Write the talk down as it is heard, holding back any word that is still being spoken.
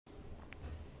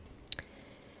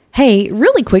Hey,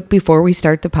 really quick before we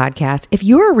start the podcast, if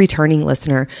you're a returning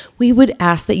listener, we would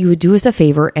ask that you would do us a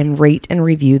favor and rate and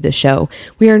review the show.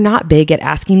 We are not big at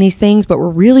asking these things, but we're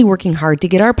really working hard to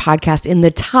get our podcast in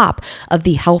the top of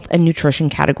the health and nutrition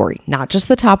category, not just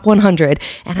the top 100.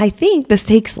 And I think this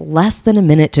takes less than a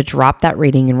minute to drop that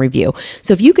rating and review.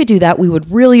 So if you could do that, we would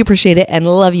really appreciate it and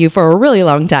love you for a really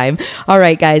long time. All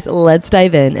right, guys, let's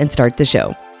dive in and start the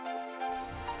show.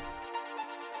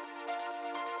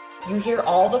 You hear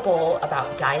all the bull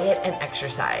about diet and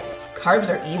exercise. Carbs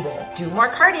are evil. Do more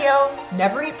cardio.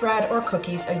 Never eat bread or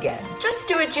cookies again. Just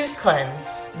do a juice cleanse.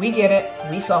 We get it.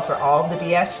 We fell for all of the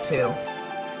BS too.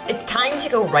 It's time to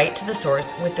go right to the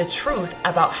source with the truth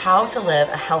about how to live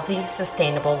a healthy,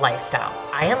 sustainable lifestyle.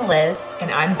 I am Liz.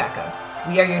 And I'm Becca.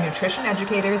 We are your nutrition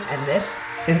educators, and this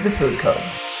is The Food Code.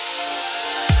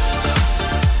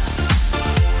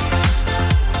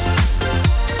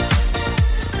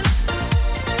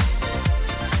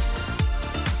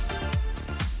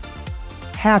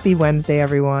 Happy Wednesday,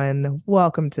 everyone.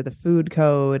 Welcome to the Food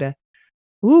Code.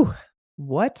 Ooh,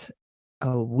 what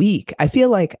a week. I feel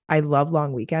like I love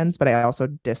long weekends, but I also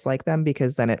dislike them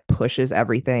because then it pushes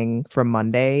everything from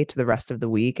Monday to the rest of the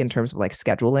week in terms of like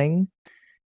scheduling.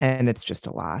 And it's just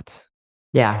a lot.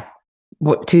 Yeah.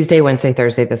 Tuesday, Wednesday,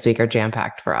 Thursday this week are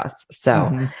jam-packed for us.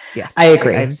 So yes, I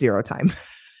agree. I have zero time.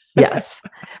 Yes.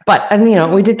 But,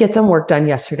 we did get some work done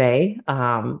yesterday,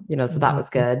 so that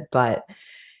was good. But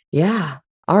yeah.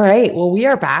 All right. Well, we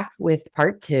are back with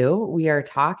part 2. We are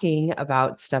talking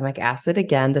about stomach acid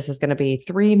again. This is going to be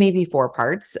 3, maybe 4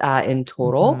 parts in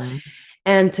total.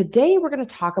 And today we're going to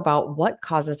talk about what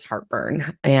causes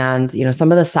heartburn and,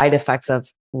 some of the side effects of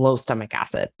low stomach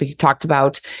acid. We talked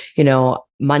about,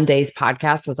 Monday's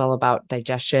podcast was all about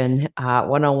digestion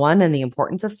 101 and the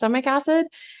importance of stomach acid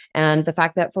and the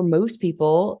fact that for most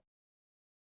people,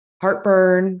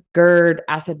 heartburn, GERD,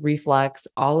 acid reflux,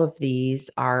 all of these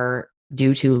are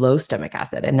due to low stomach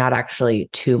acid and not actually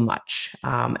too much.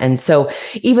 And so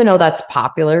even though that's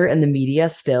popular in the media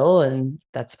still, and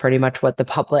that's pretty much what the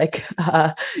public,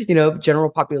 general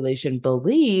population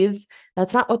believes,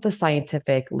 that's not what the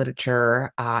scientific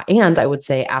literature and I would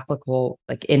say applicable,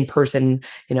 like in-person,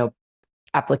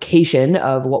 application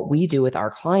of what we do with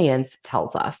our clients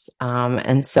tells us.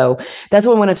 And so that's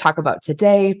what I want to talk about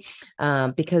today,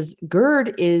 because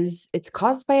GERD it's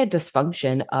caused by a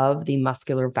dysfunction of the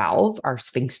muscular valve, our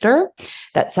sphincter,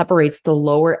 that separates the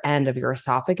lower end of your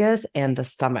esophagus and the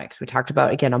stomach. So we talked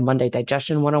about, again, on Monday,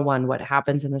 digestion 101, what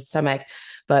happens in the stomach,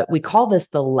 but we call this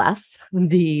the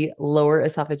lower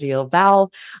esophageal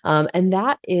valve. And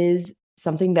that is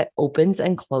something that opens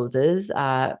and closes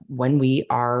when we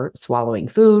are swallowing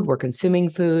food, we're consuming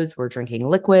foods, we're drinking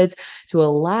liquids to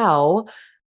allow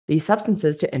these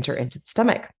substances to enter into the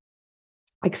stomach.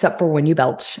 Except for when you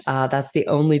belch. That's the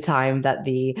only time that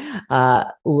the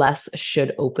less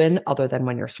should open other than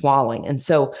when you're swallowing. And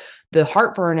so the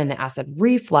heartburn and the acid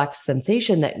reflux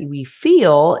sensation that we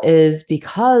feel is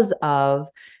because of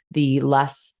the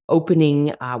less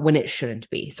opening when it shouldn't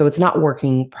be. So it's not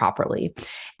working properly.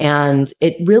 And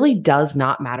it really does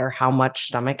not matter how much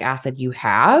stomach acid you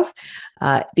have,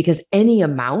 because any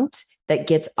amount that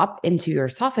gets up into your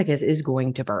esophagus is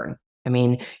going to burn. I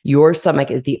mean, your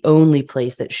stomach is the only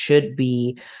place that should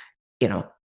be,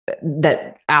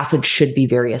 that acid should be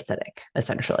very acidic,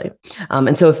 essentially.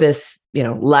 And so if this,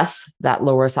 that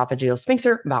lower esophageal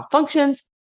sphincter malfunctions,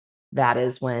 that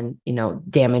is when,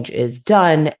 damage is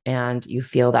done and you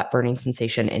feel that burning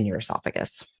sensation in your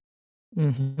esophagus.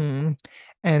 And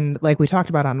like we talked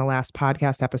about on the last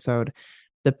podcast episode,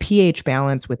 the pH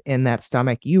balance within that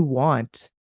stomach, you want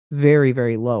very,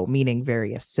 very low, meaning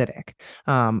very acidic.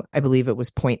 I believe it was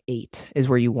 0.8 is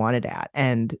where you want it at.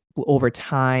 And over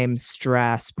time,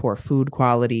 stress, poor food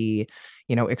quality,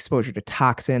 exposure to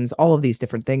toxins, all of these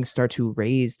different things start to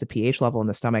raise the pH level in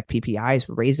the stomach. PPIs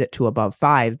raise it to above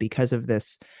 5 because of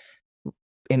this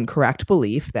incorrect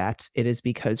belief that it is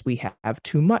because we have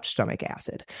too much stomach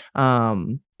acid.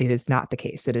 It is not the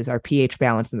case. It is our pH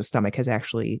balance in the stomach has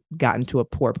actually gotten to a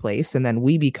poor place. And then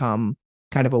we become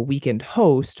kind of a weakened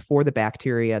host for the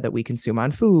bacteria that we consume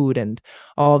on food and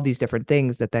all of these different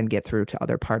things that then get through to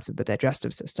other parts of the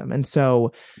digestive system. And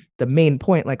so the main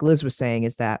point, like Liz was saying,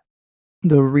 is that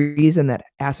the reason that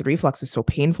acid reflux is so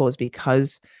painful is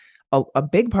because a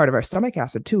big part of our stomach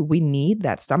acid too, we need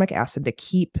that stomach acid to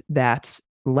keep that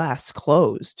less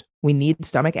closed. We need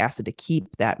stomach acid to keep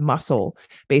that muscle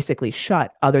basically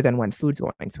shut other than when food's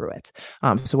going through it.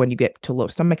 So when you get to low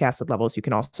stomach acid levels, you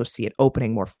can also see it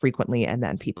opening more frequently and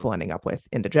then people ending up with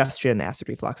indigestion, acid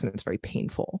reflux, and it's very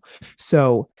painful.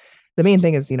 So the main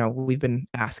thing is, we've been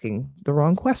asking the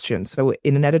wrong question. So,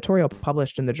 in an editorial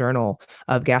published in the Journal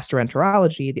of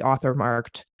Gastroenterology, the author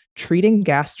marked treating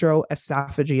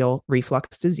gastroesophageal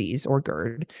reflux disease, or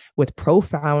GERD, with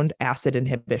profound acid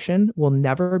inhibition will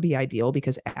never be ideal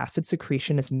because acid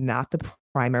secretion is not the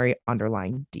primary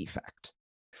underlying defect.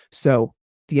 So,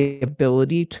 the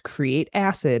ability to create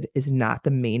acid is not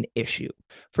the main issue.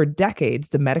 For decades,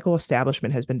 the medical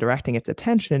establishment has been directing its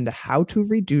attention to how to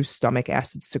reduce stomach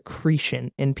acid secretion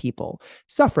in people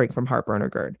suffering from heartburn or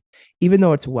GERD, even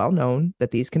though it's well known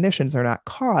that these conditions are not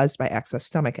caused by excess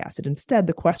stomach acid. Instead,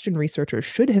 the question researchers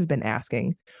should have been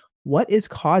asking, what is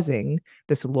causing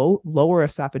this lower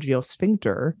esophageal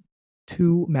sphincter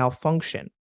to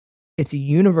malfunction? It's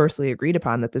universally agreed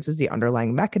upon that this is the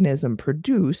underlying mechanism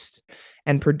producing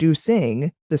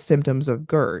the symptoms of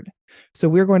GERD. So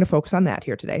we're going to focus on that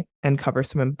here today and cover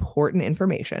some important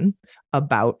information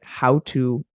about how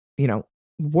to,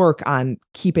 work on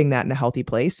keeping that in a healthy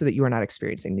place so that you are not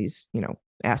experiencing these,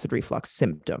 acid reflux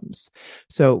symptoms.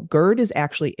 So GERD is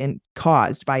actually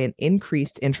caused by an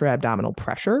increased intra-abdominal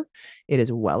pressure. It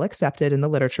is well accepted in the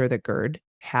literature that GERD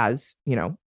has,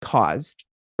 caused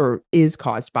or is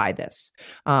caused by this.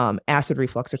 Acid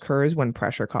reflux occurs when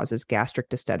pressure causes gastric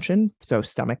distension, so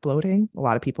stomach bloating. A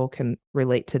lot of people can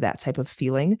relate to that type of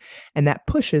feeling, and that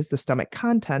pushes the stomach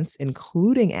contents,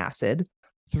 including acid,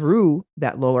 through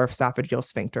that lower esophageal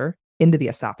sphincter into the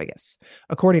esophagus.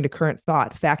 According to current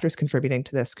thought, factors contributing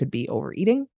to this could be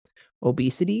overeating,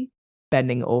 obesity,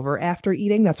 bending over after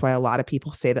eating. That's why a lot of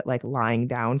people say that like lying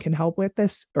down can help with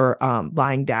this, or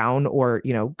lying down or,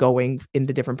 going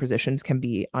into different positions can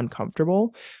be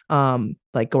uncomfortable.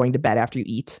 Like going to bed after you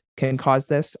eat can cause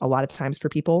this a lot of times for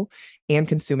people, and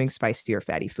consuming spicy or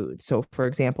fatty foods. So, for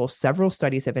example, several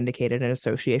studies have indicated an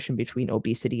association between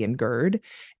obesity and GERD,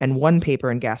 and one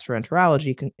paper in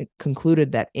gastroenterology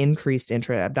concluded that increased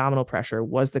intra-abdominal pressure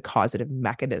was the causative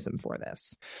mechanism for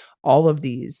this. All of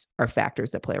these are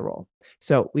factors that play a role.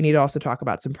 So we need to also talk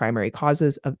about some primary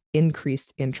causes of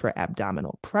increased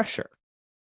intra-abdominal pressure.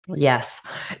 Yes.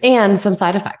 And some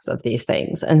side effects of these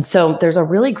things. And so there's a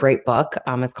really great book.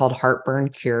 It's called Heartburn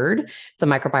Cured. It's a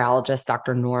microbiologist,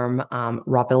 Dr. Norm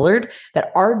Ropillard,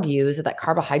 that argues that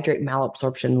carbohydrate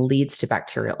malabsorption leads to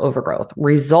bacterial overgrowth,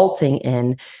 resulting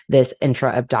in this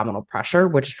intra-abdominal pressure,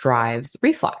 which drives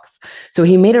reflux. So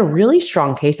he made a really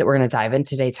strong case that we're going to dive in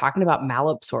today, talking about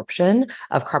malabsorption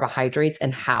of carbohydrates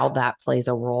and how that plays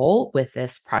a role with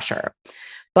this pressure.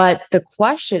 But the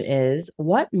question is,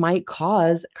 what might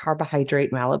cause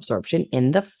carbohydrate malabsorption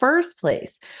in the first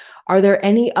place? Are there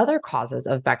any other causes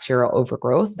of bacterial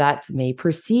overgrowth that may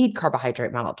precede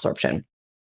carbohydrate malabsorption?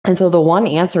 And so the one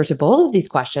answer to both of these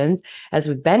questions, as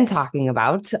we've been talking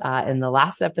about in the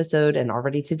last episode and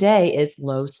already today, is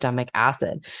low stomach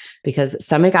acid, because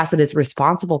stomach acid is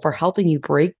responsible for helping you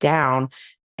break down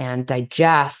and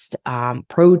digest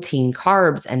protein,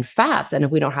 carbs, and fats. And if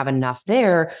we don't have enough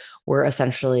there, we're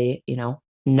essentially,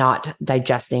 not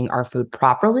digesting our food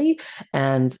properly.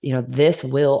 And, this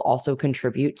will also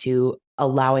contribute to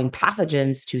allowing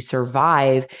pathogens to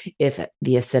survive if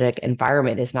the acidic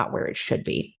environment is not where it should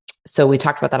be. So we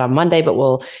talked about that on Monday, but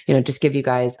we'll, just give you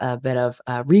guys a bit of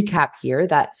a recap here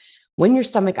that when your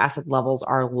stomach acid levels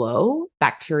are low,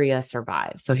 bacteria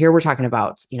survive. So here we're talking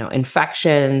about,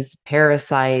 infections,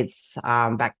 parasites,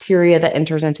 bacteria that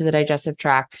enters into the digestive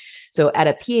tract. So at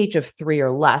a pH of 3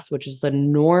 or less, which is the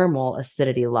normal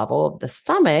acidity level of the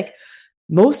stomach,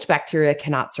 most bacteria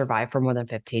cannot survive for more than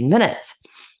 15 minutes.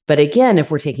 But again,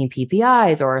 if we're taking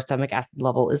PPIs or our stomach acid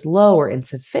level is low or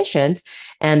insufficient,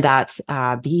 and that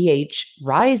pH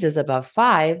rises above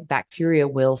 5, bacteria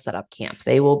will set up camp.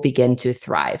 They will begin to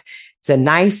thrive. It's a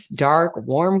nice, dark,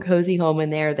 warm, cozy home in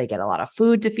there. They get a lot of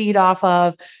food to feed off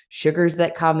of, sugars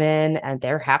that come in, and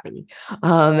they're happy.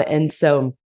 And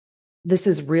so this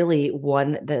is really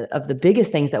one of the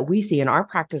biggest things that we see in our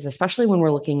practice, especially when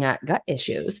we're looking at gut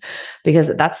issues,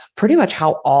 because that's pretty much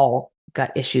how all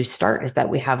gut issues start, is that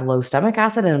we have low stomach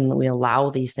acid and we allow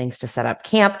these things to set up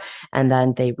camp, and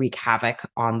then they wreak havoc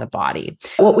on the body.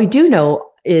 What we do know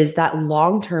is that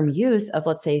long-term use of,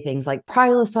 let's say, things like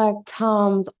Prilosec,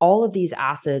 Tums, all of these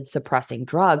acid suppressing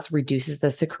drugs reduces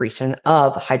the secretion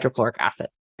of hydrochloric acid.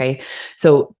 Okay.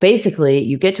 So basically,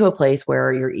 you get to a place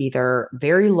where you're either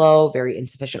very low, very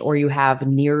insufficient, or you have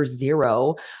near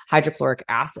zero hydrochloric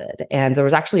acid. And there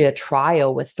was actually a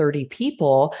trial with 30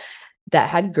 people that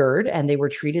had GERD, and they were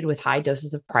treated with high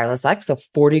doses of Prilosec, so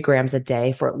 40 grams a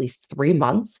day for at least 3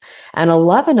 months. And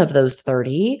 11 of those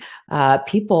 30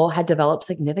 people had developed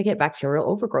significant bacterial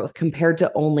overgrowth compared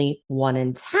to only 1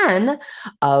 in 10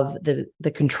 of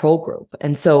the control group.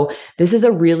 And so this is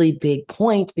a really big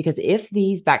point, because if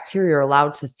these bacteria are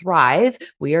allowed to thrive,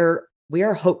 we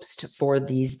are host for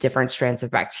these different strands of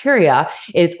bacteria.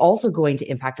 It's also going to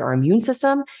impact our immune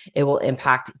system. It will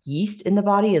impact yeast in the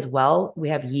body as well. We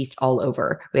have yeast all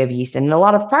over. We have yeast in a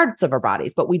lot of parts of our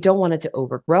bodies, but we don't want it to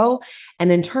overgrow.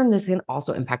 And in turn, this can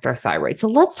also impact our thyroid. So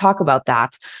let's talk about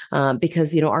that,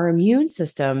 because, our immune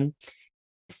system,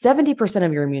 70%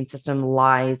 of your immune system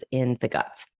lies in the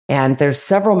gut. And there's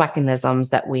several mechanisms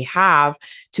that we have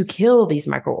to kill these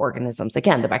microorganisms.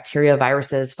 Again, the bacteria,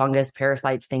 viruses, fungus,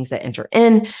 parasites, things that enter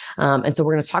in. And so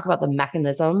we're going to talk about the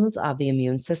mechanisms of the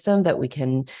immune system that we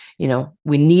can,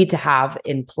 we need to have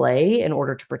in play in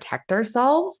order to protect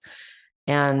ourselves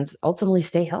and ultimately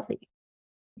stay healthy.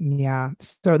 Yeah.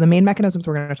 So the main mechanisms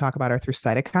we're going to talk about are through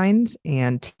cytokines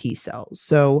and T cells.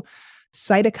 So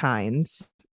cytokines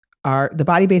are, the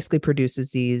body basically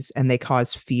produces these, and they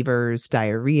cause fevers,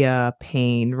 diarrhea,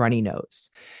 pain, runny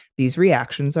nose. These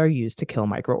reactions are used to kill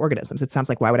microorganisms. It sounds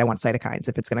like, why would I want cytokines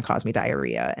if it's going to cause me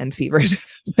diarrhea and fevers?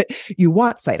 But you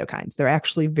want cytokines. They're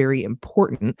actually very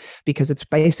important because it's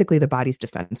basically the body's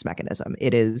defense mechanism.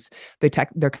 It is,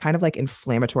 they're kind of like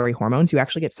inflammatory hormones. You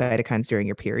actually get cytokines during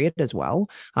your period as well.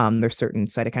 There's certain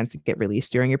cytokines that get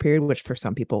released during your period, which for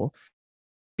some people,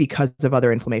 because of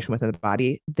other inflammation within the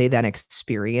body, they then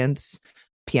experience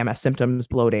PMS symptoms,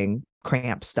 bloating,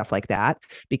 cramps, stuff like that,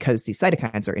 because these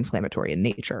cytokines are inflammatory in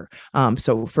nature.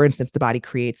 So for instance, the body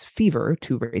creates fever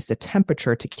to raise the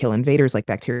temperature to kill invaders like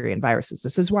bacteria and viruses.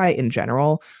 This is why in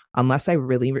general, unless I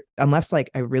really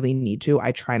need to,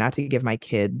 I try not to give my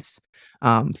kids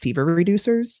fever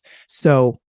reducers.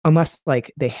 So unless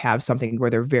like they have something where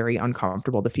they're very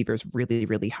uncomfortable, the fever is really,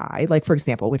 really high. Like for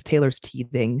example, with Taylor's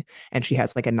teething and she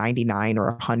has like a 99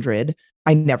 or 100,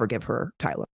 I never give her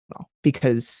Tylenol,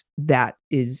 because that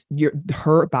is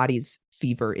her body's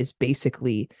fever is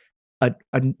basically a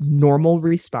normal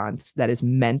response that is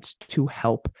meant to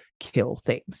help kill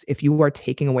things. If you are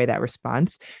taking away that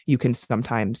response, you can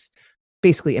sometimes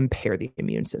basically impair the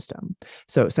immune system.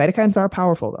 So cytokines are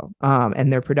powerful though,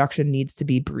 and their production needs to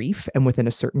be brief and within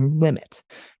a certain limit.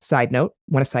 Side note,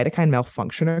 when a cytokine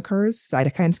malfunction occurs,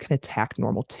 cytokines can attack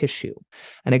normal tissue.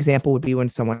 An example would be when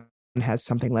someone has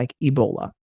something like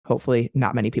Ebola. Hopefully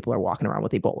not many people are walking around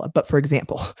with Ebola, but for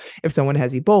example, if someone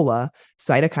has Ebola,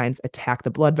 cytokines attack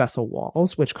the blood vessel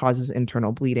walls, which causes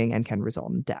internal bleeding and can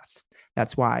result in death.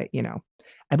 That's why,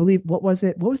 I believe, what was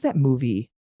that movie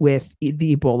with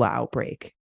the Ebola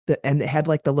outbreak? And it had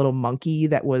like the little monkey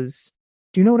that was,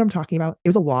 do you know what I'm talking about? It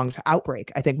was a long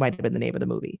outbreak, I think might have been the name of the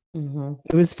movie. Mm-hmm.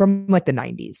 It was from like the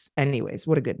 90s. Anyways,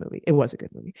 what a good movie. It was a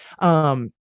good movie.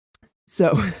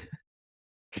 So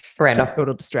Random.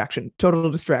 total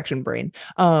distraction brain.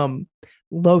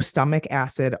 Low stomach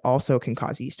acid also can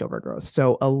cause yeast overgrowth.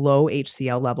 So a low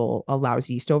HCl level allows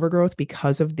yeast overgrowth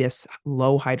because of this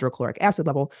low hydrochloric acid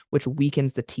level, which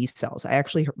weakens the T cells. I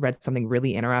actually read something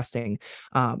really interesting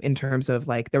in terms of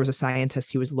like, there was a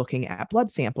scientist who was looking at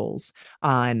blood samples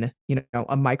on,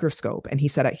 a microscope. And he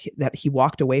said that he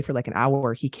walked away for like an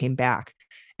hour. He came back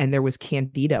and there was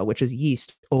candida, which is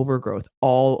yeast overgrowth,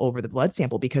 all over the blood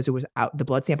sample, because the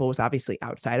blood sample was obviously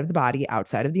outside of the body,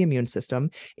 outside of the immune system.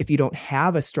 If you don't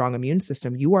have a strong immune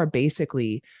system, you are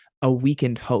basically a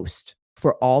weakened host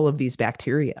for all of these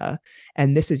bacteria.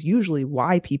 And this is usually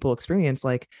why people experience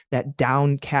like that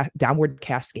downward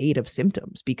cascade of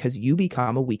symptoms, because you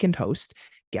become a weakened host.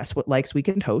 Guess what likes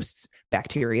weakened hosts?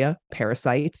 Bacteria,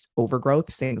 parasites,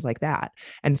 overgrowth, things like that.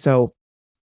 And so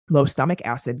low stomach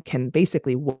acid can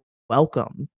basically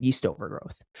welcome yeast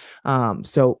overgrowth.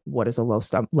 So what does a low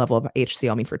level of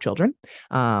HCl mean for children?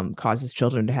 Causes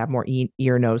children to have more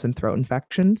ear, nose, and throat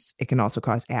infections. It can also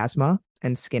cause asthma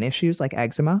and skin issues like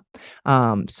eczema.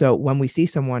 So when we see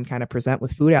someone kind of present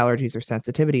with food allergies or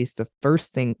sensitivities, the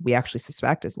first thing we actually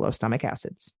suspect is low stomach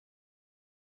acids.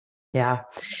 Yeah.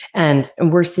 And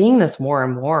we're seeing this more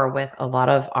and more with a lot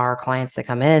of our clients that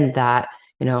come in that,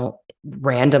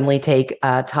 randomly take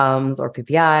Tums or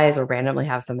PPIs, or randomly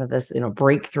have some of this,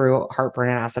 breakthrough heartburn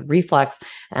and acid reflux.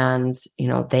 And,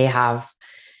 they have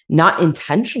not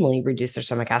intentionally reduced their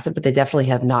stomach acid, but they definitely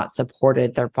have not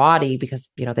supported their body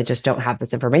because, they just don't have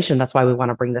this information. That's why we want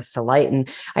to bring this to light. And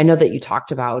I know that you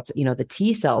talked about, the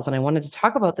T cells, and I wanted to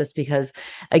talk about this because,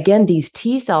 again, these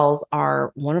T cells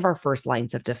are one of our first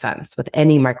lines of defense with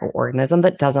any microorganism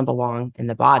that doesn't belong in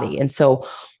the body. And so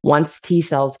once T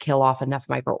cells kill off enough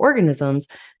microorganisms,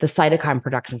 the cytokine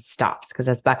production stops. Because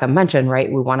as Becca mentioned,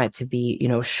 right, we want it to be,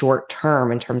 short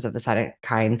term in terms of the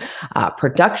cytokine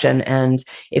production. And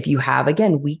if you have,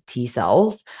 again, weak T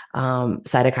cells,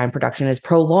 cytokine production is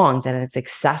prolonged and it's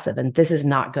excessive. And this is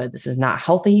not good. This is not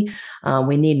healthy.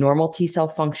 We need normal T cell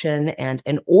function. And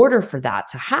in order for that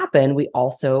to happen, we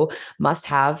also must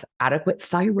have adequate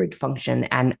thyroid function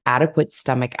and adequate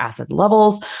stomach acid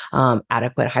levels,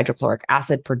 adequate hydrochloric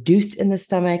acid produced in the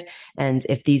stomach. And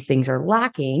if these things are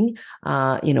lacking,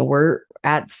 we're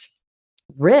at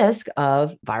risk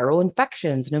of viral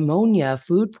infections, pneumonia,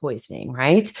 food poisoning,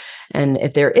 right? And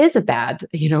if there is a bad,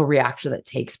 reaction that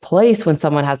takes place when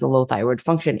someone has a low thyroid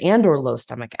function and or low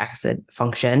stomach acid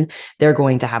function, they're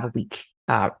going to have a weak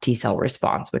T cell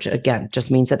response, which again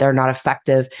just means that they're not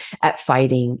effective at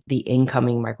fighting the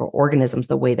incoming microorganisms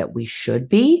the way that we should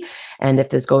be. And if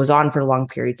this goes on for long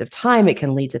periods of time, it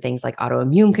can lead to things like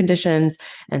autoimmune conditions.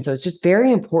 And so it's just very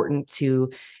important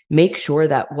to make sure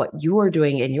that what you are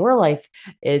doing in your life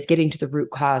is getting to the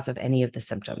root cause of any of the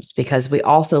symptoms, because we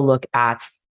also look at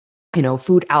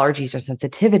food allergies or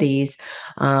sensitivities,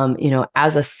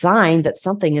 as a sign that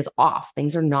something is off.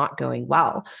 Things are not going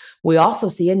well. We also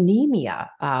see anemia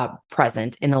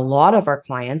present in a lot of our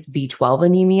clients, B12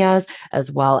 anemias,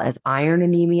 as well as iron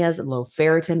anemias, low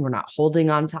ferritin. We're not holding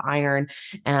on to iron.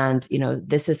 And,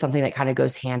 this is something that kind of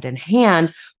goes hand in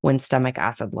hand when stomach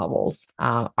acid levels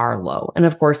are low. And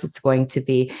of course, it's going to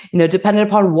be, dependent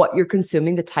upon what you're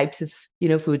consuming, the types of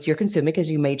foods you're consuming,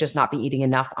 because you may just not be eating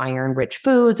enough iron rich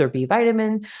foods or B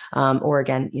vitamin, or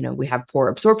again, we have poor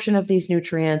absorption of these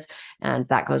nutrients, and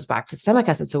that goes back to stomach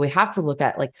acid. So we have to look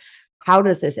at how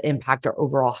does this impact our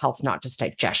overall health, not just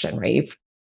digestion, right? If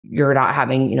you're not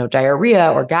having,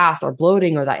 diarrhea or gas or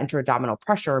bloating or that intra-abdominal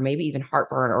pressure, or maybe even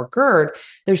heartburn or GERD,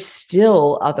 there's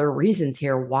still other reasons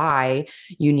here why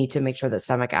you need to make sure that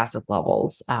stomach acid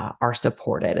levels are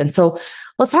supported. And so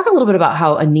let's talk a little bit about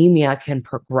how anemia can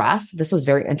progress. This was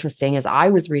very interesting as I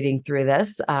was reading through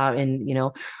this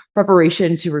in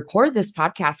preparation to record this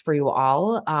podcast for you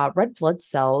all. Red blood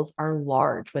cells are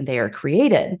large when they are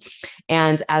created,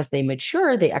 and as they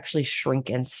mature, they actually shrink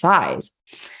in size.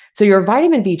 So your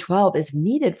vitamin B12 is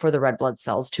needed for the red blood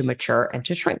cells to mature and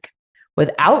to shrink.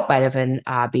 Without vitamin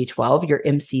B12, your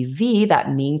MCV,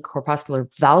 that mean corpuscular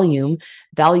volume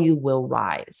value, will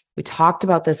rise. We talked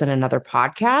about this in another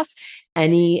podcast.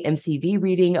 Any MCV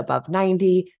reading above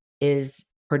 90 is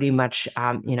pretty much,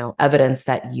 evidence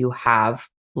that you have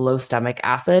low stomach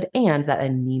acid and that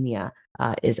anemia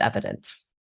is evident.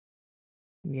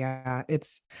 Yeah,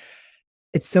 it's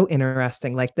so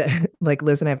interesting. Like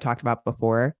Liz and I have talked about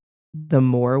before, the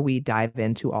more we dive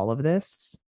into all of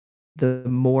this, the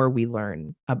more we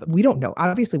learn. We don't know.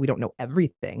 Obviously, we don't know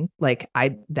everything.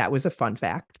 That was a fun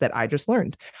fact that I just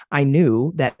learned. I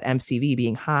knew that MCV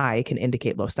being high can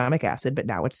indicate low stomach acid, but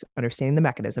now it's understanding the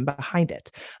mechanism behind it.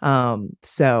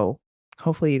 So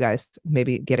hopefully you guys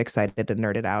maybe get excited and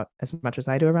nerd it out as much as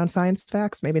I do around science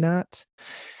facts. Maybe not.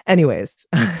 Anyways,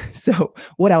 so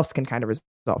what else can kind of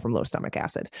result from low stomach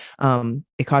acid?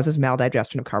 It causes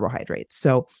maldigestion of carbohydrates.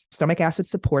 So stomach acid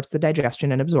supports the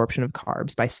digestion and absorption of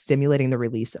carbs by stimulating the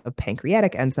release of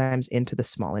pancreatic enzymes into the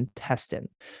small intestine.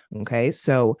 Okay,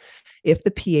 so if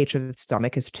the pH of the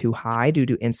stomach is too high due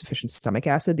to insufficient stomach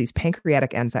acid, these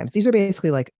pancreatic enzymes, these are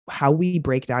basically like how we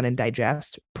break down and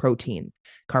digest protein,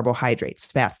 carbohydrates,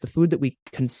 fats, the food that we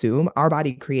consume. Our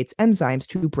body creates enzymes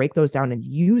to break those down and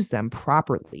use them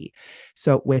properly.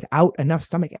 So without enough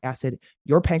stomach acid,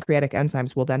 your pancreatic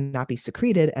enzymes will then not be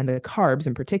secreted, and the carbs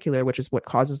in particular, which is what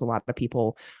causes a lot of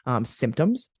people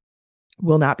symptoms,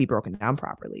 will not be broken down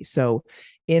properly. So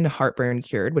in Heartburn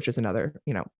Cured, which is another,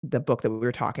 the book that we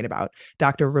were talking about,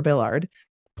 Dr. Rabillard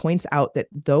points out that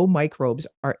though microbes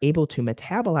are able to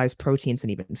metabolize proteins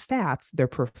and even fats, their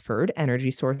preferred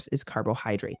energy source is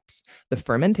carbohydrates. The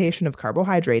fermentation of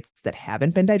carbohydrates that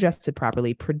haven't been digested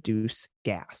properly produce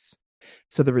gas.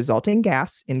 So the resulting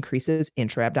gas increases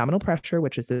intra-abdominal pressure,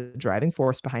 which is the driving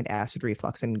force behind acid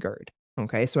reflux and GERD.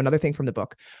 Okay, so another thing from the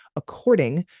book,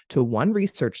 according to one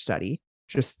research study,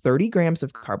 just 30 grams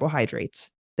of carbohydrates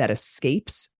that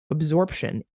escapes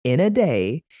absorption in a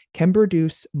day can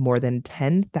produce more than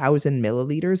 10,000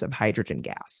 milliliters of hydrogen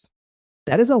gas.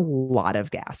 That is a lot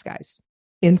of gas, guys,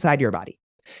 inside your body.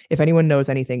 If anyone knows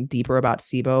anything deeper about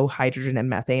SIBO, hydrogen and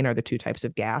methane are the two types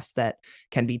of gas that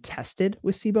can be tested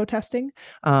with SIBO testing.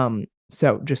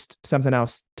 So just something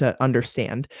else to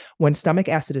understand. When stomach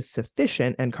acid is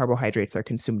sufficient and carbohydrates are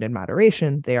consumed in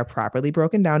moderation, they are properly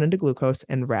broken down into glucose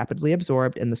and rapidly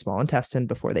absorbed in the small intestine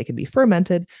before they can be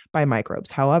fermented by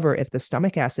microbes. However, if the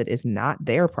stomach acid is not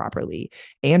there properly,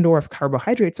 and or if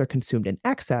carbohydrates are consumed in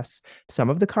excess, some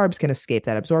of the carbs can escape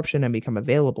that absorption and become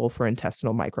available for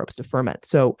intestinal microbes to ferment.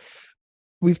 So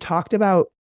we've talked about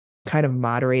kind of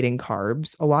moderating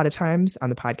carbs a lot of times on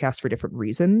the podcast for different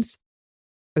reasons,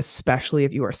 especially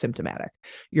if you are symptomatic.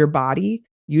 Your body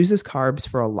uses carbs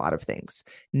for a lot of things.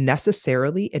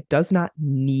 Necessarily, it does not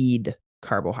need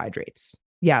carbohydrates.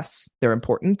 Yes, they're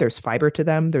important. There's fiber to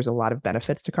them. There's a lot of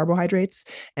benefits to carbohydrates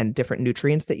and different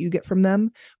nutrients that you get from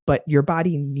them. But your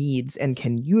body needs and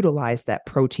can utilize that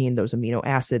protein, those amino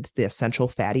acids, the essential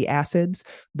fatty acids.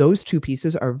 Those two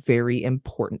pieces are very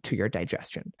important to your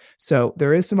digestion. So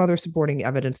there is some other supporting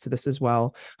evidence to this as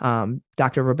well.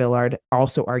 Dr. Robillard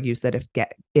also argues that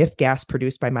if gas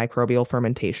produced by microbial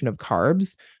fermentation of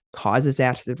carbs causes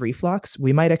acid reflux,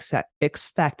 we might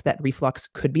expect that reflux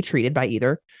could be treated by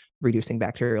either reducing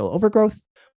bacterial overgrowth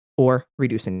or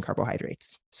reducing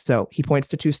carbohydrates. So he points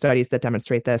to two studies that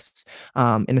demonstrate this.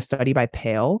 In a study by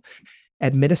Pale,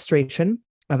 administration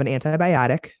of an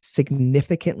antibiotic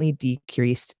significantly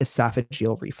decreased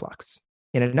esophageal reflux.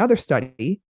 In another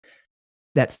study,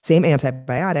 that same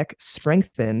antibiotic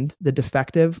strengthened the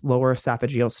defective lower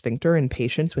esophageal sphincter in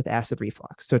patients with acid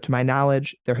reflux. So, to my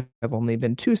knowledge, there have only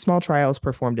been 2 small trials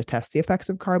performed to test the effects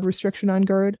of carb restriction on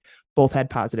GERD. Both had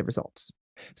positive results.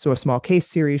 So, a small case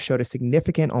series showed a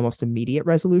significant, almost immediate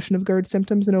resolution of GERD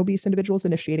symptoms in obese individuals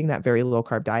initiating that very low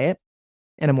carb diet.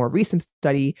 And a more recent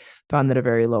study found that a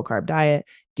very low carb diet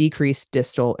decreased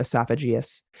distal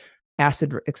esophageus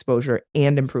acid exposure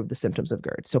and improved the symptoms of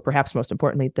GERD. So perhaps most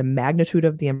importantly, the magnitude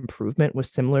of the improvement was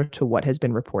similar to what has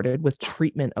been reported with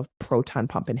treatment of proton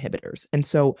pump inhibitors. And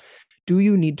so do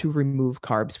you need to remove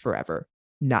carbs forever?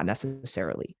 Not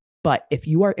necessarily. But if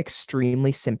you are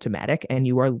extremely symptomatic and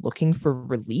you are looking for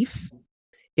relief,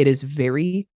 it is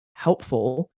very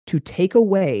helpful to take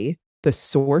away the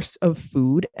source of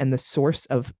food and the source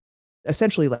of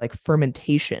essentially like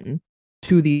fermentation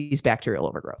to these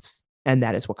bacterial overgrowths. And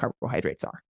that is what carbohydrates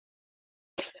are.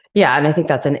 Yeah. And I think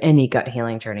that's in any gut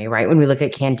healing journey, right? When we look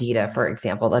at candida, for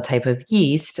example, the type of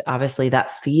yeast, obviously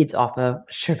that feeds off of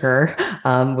sugar,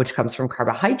 which comes from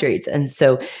carbohydrates. And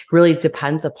so really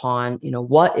depends upon,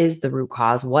 what is the root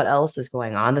cause? What else is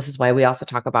going on? This is why we also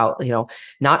talk about,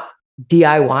 not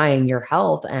DIYing your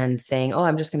health and saying, oh,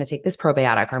 I'm just going to take this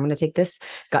probiotic or I'm going to take this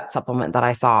gut supplement that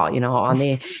I saw, on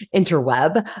the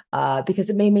interweb, because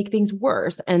it may make things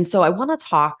worse. And so I want to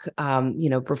talk,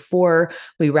 before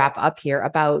we wrap up here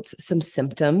about some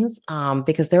symptoms,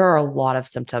 because there are a lot of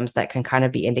symptoms that can kind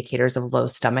of be indicators of low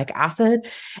stomach acid.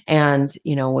 And,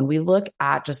 when we look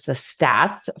at just the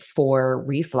stats for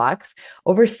reflux,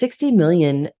 over 60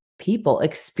 million people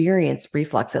experience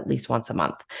reflux at least once a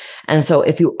month. And so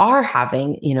if you are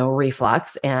having,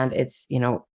 reflux and it's,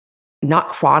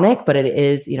 not chronic, but it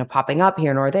is, popping up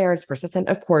here nor there, it's persistent.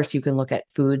 Of course, you can look at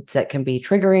foods that can be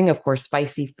triggering, of course,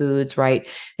 spicy foods, right?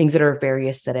 Things that are very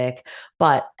acidic.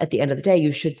 But at the end of the day,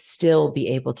 you should still be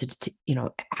able to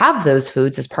have those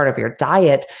foods as part of your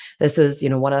diet. This is,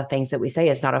 one of the things that we say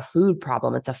is not a food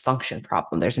problem. It's a function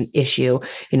problem. There's an issue,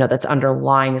 that's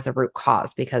underlying as the root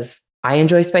cause, because I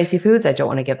enjoy spicy foods. I don't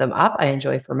want to give them up. I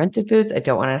enjoy fermented foods. I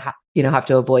don't want to, have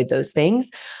to avoid those things.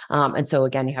 And so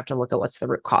again, you have to look at what's the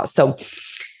root cause. So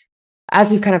as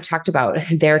we've kind of talked about,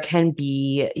 there can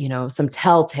be, some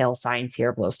telltale signs here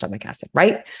of low stomach acid,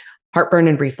 right? Heartburn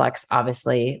and reflux,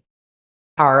 obviously,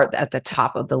 are at the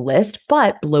top of the list,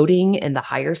 but bloating in the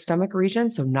higher stomach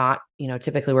region. So not,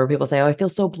 typically where people say, oh, I feel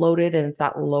so bloated, and it's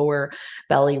that lower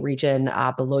belly region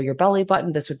below your belly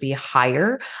button. This would be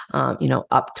higher,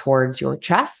 up towards your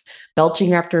chest.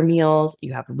 Belching after meals.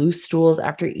 You have loose stools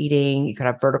after eating. You could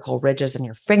have vertical ridges in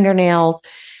your fingernails.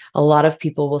 A lot of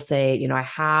people will say, I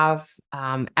have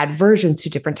aversions to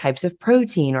different types of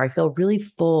protein, or I feel really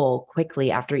full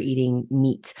quickly after eating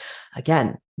meat.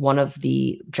 Again, one of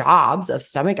the jobs of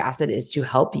stomach acid is to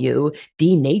help you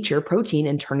denature protein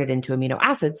and turn it into amino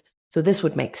acids. So this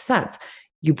would make sense.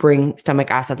 You bring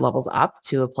stomach acid levels up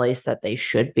to a place that they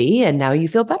should be, and now you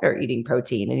feel better eating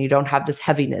protein and you don't have this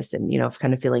heaviness and,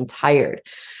 kind of feeling tired.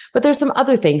 But there's some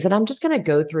other things, and I'm just going to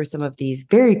go through some of these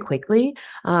very quickly.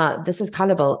 This is kind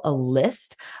of a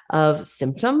list of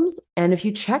symptoms. And if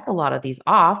you check a lot of these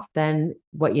off, then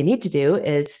what you need to do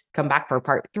is come back for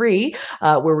part 3,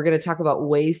 where we're going to talk about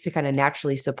ways to kind of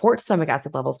naturally support stomach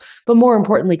acid levels. But more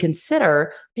importantly,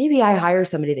 consider maybe I hire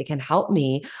somebody that can help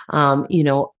me,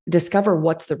 discover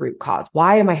what's the root cause.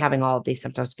 Why am I having all of these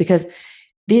symptoms? Because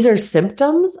these are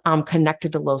symptoms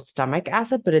connected to low stomach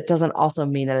acid, but it doesn't also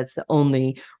mean that it's the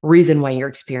only reason why you're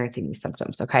experiencing these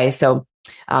symptoms. Okay. So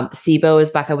SIBO,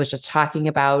 as Becca was just talking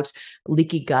about,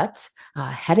 leaky gut,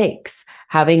 headaches,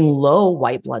 having low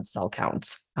white blood cell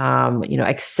counts,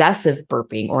 excessive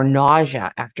burping or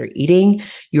nausea after eating.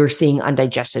 You're seeing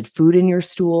undigested food in your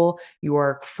stool. You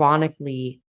are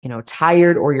chronically,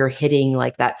 tired, or you're hitting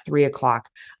like that 3 o'clock,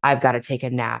 I've got to take a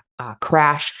nap,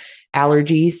 crash.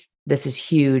 Allergies, this is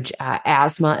huge.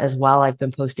 Asthma as well. I've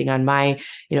been posting on my,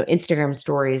 Instagram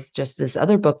stories, just this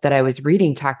other book that I was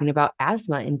reading talking about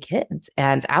asthma in kids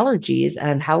and allergies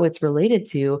and how it's related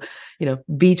to,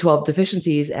 B12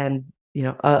 deficiencies and,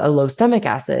 a low stomach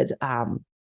acid.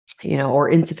 Or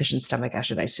insufficient stomach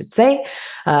acid, I should say,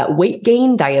 weight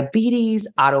gain, diabetes,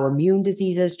 autoimmune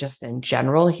diseases, just in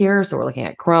general here. So we're looking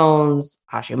at Crohn's,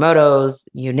 Hashimoto's,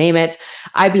 you name it,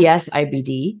 IBS,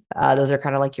 IBD. Those are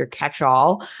kind of like your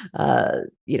catch-all,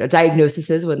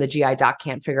 diagnoses when the GI doc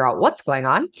can't figure out what's going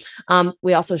on.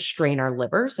 We also strain our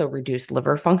liver, so reduced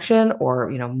liver function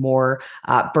or, more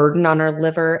burden on our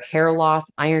liver, hair loss,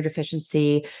 iron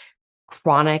deficiency,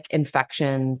 chronic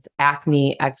infections,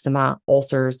 acne, eczema,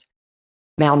 ulcers,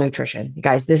 malnutrition. You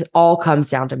guys, this all comes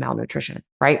down to malnutrition,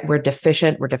 right? We're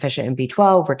deficient. We're deficient in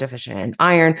B12. We're deficient in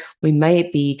iron. We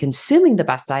might be consuming the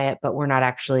best diet, but we're not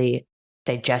actually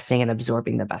digesting and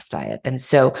absorbing the best diet. And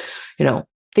so,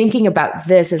 thinking about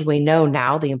this, as we know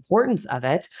now the importance of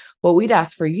it, what we'd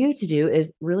ask for you to do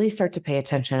is really start to pay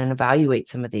attention and evaluate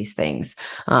some of these things.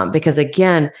 Because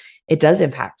again, it does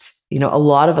impact, a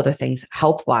lot of other things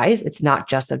health-wise. It's not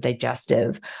just a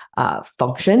digestive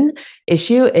function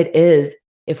issue. It is,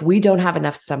 if we don't have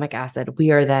enough stomach acid,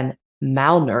 we are then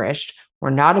malnourished.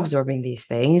 We're not absorbing these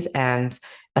things. And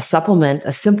a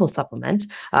simple supplement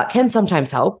can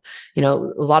sometimes help. A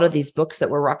lot of these books that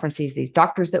we're referencing, these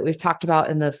doctors that we've talked about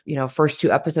in the, first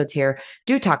 2 episodes here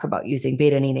do talk about using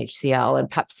beta-alanine HCl and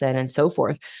pepsin and so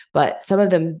forth. But some of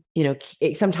them,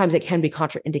 sometimes it can be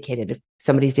contraindicated if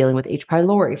somebody's dealing with H.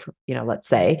 pylori, let's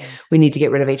say we need to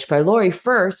get rid of H. pylori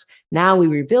first. Now we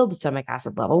rebuild the stomach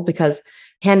acid level, because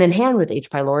hand in hand with H.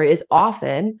 pylori is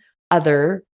often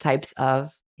other types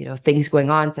of things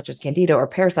going on, such as candida or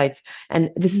parasites.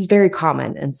 And this is very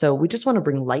common. And so we just want to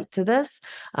bring light to this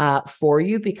for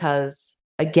you, because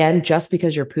again, just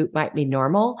because your poop might be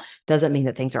normal doesn't mean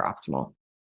that things are optimal.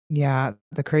 Yeah.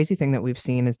 The crazy thing that we've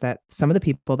seen is that some of the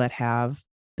people that have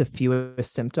the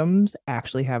fewest symptoms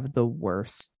actually have the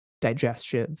worst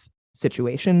digestive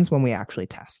situations when we actually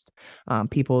test.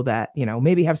 People that,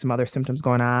 maybe have some other symptoms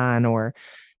going on or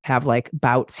have like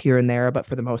bouts here and there, but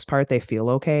for the most part, they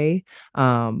feel okay.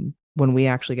 When we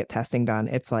actually get testing done,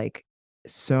 it's like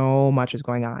so much is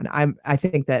going on. I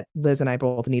think that Liz and I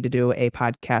both need to do a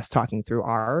podcast talking through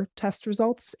our test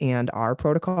results and our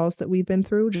protocols that we've been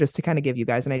through, just to kind of give you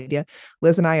guys an idea.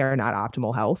 Liz and I are not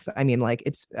optimal health. I mean, like,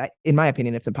 it's, in my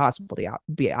opinion, it's impossible to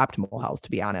be optimal health, to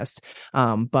be honest.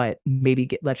 But maybe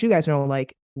let you guys know,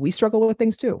 like, we struggle with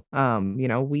things too.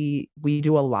 We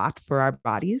do a lot for our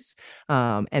bodies.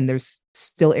 And there's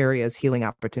still areas, healing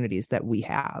opportunities that we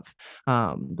have,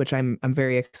 which I'm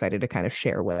very excited to kind of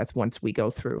share with once we go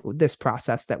through this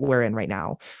process that we're in right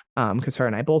now. Because her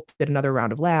and I both did another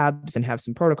round of labs and have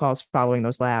some protocols following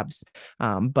those labs.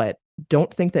 But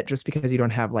don't think that just because you don't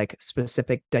have like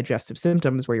specific digestive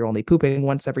symptoms where you're only pooping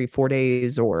once every 4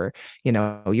 days, or,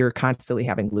 you're constantly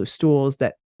having loose stools,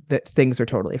 that things are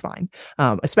totally fine.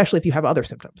 Especially if you have other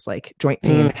symptoms like joint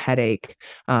pain, headache,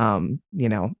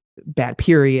 bad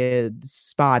periods,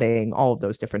 spotting, all of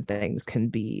those different things can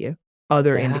be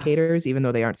other indicators, even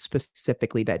though they aren't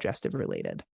specifically digestive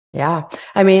related. Yeah.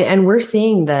 I mean, and we're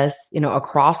seeing this,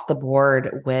 across the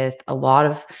board with a lot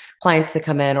of clients that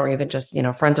come in, or even just,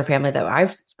 friends or family that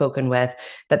I've spoken with,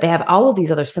 that they have all of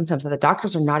these other symptoms that the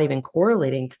doctors are not even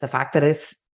correlating to the fact that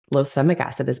it's low stomach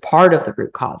acid is part of the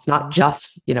root cause, not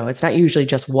just, it's not usually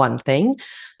just one thing.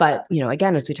 But,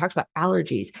 again, as we talked about,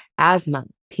 allergies, asthma,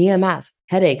 PMS,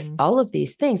 headaches, all of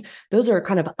these things, those are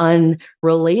kind of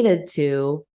unrelated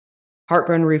to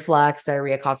heartburn, reflux,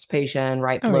 diarrhea, constipation,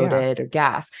 right? Bloated or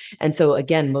gas. And so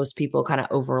again, most people kind of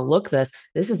overlook this.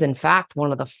 This is in fact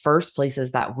one of the first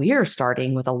places that we are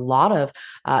starting with a lot of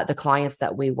the clients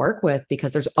that we work with,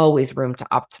 because there's always room to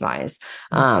optimize.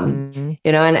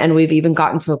 And we've even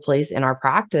gotten to a place in our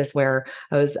practice where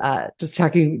I was just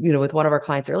talking, with one of our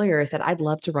clients earlier. I said, I'd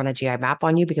love to run a GI map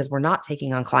on you, because we're not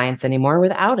taking on clients anymore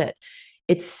without it.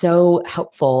 It's so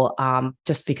helpful,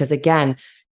 just because, again,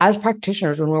 as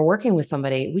practitioners, when we're working with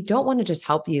somebody, we don't want to just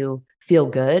help you feel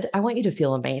good. I want you to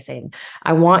feel amazing.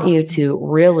 I want you to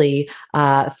really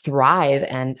thrive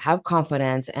and have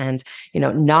confidence and,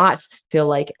 not feel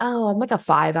like, oh, I'm like a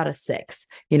 5 out of 6.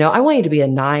 I want you to be a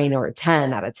 9 or a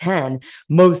 10 out of 10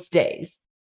 most days,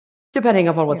 depending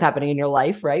upon what's happening in your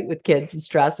life, right? With kids and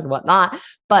stress and whatnot.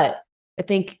 But I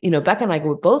think, Becca and I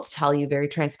would both tell you very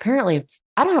transparently,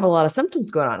 I don't have a lot of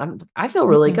symptoms going on. I feel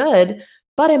really good,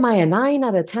 but am I a 9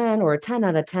 out of 10 or a 10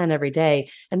 out of 10 every day?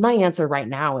 And my answer right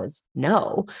now is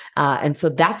no. And so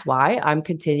that's why I'm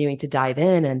continuing to dive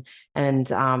in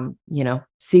and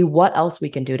see what else we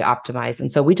can do to optimize.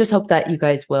 And so we just hope that you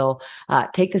guys will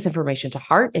take this information to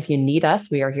heart. If you need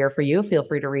us, we are here for you. Feel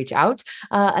free to reach out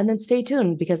and then stay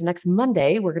tuned, because next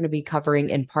Monday, we're going to be covering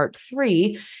in part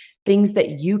 3, things that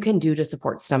you can do to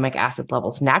support stomach acid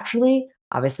levels naturally.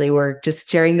 Obviously, we're just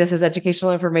sharing this as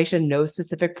educational information, no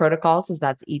specific protocols, as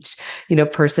that's each,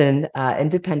 person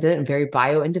independent and very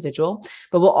bio-individual.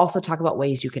 But we'll also talk about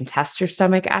ways you can test your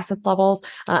stomach acid levels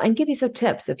and give you some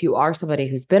tips. If you are somebody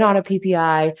who's been on a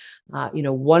PPI,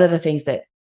 one of the things that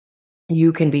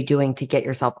you can be doing to get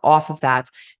yourself off of that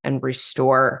and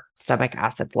restore stomach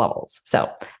acid levels.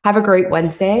 So have a great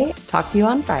Wednesday. Talk to you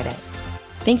on Friday.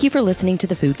 Thank you for listening to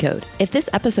The Food Code. If this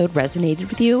episode resonated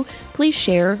with you, please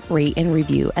share, rate, and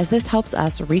review, as this helps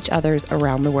us reach others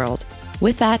around the world.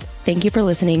 With that, thank you for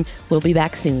listening. We'll be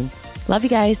back soon. Love you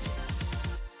guys.